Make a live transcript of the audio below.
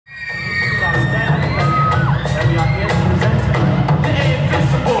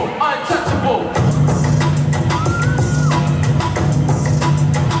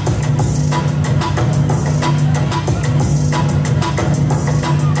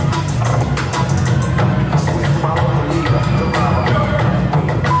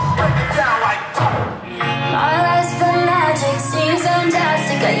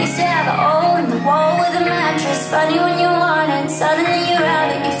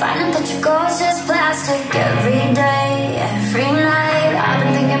Finding that you're gorgeous plastic every day, every night. I've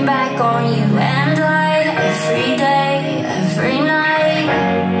been thinking back on you and I, every day, every night.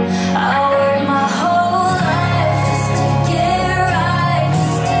 I work my whole life just to get right,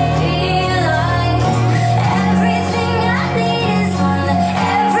 just to be like. Everything I need is on the,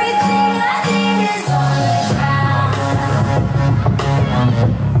 everything I need is on the ground.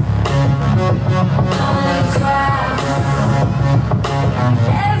 On the ground.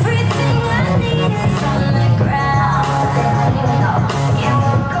 Everything I need is on the ground. You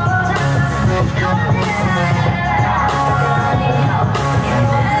won't go down, come down.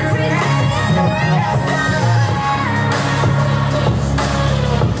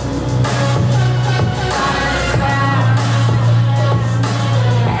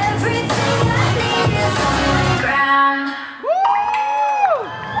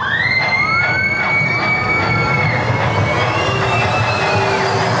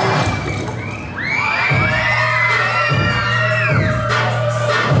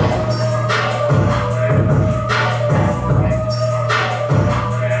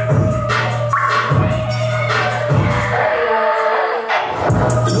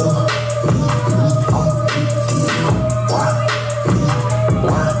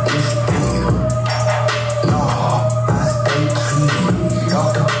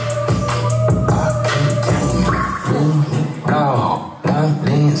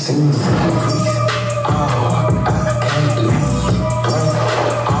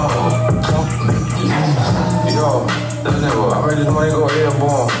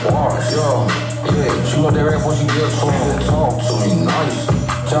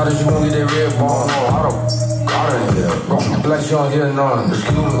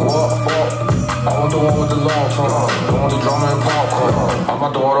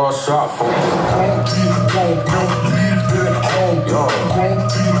 Shot for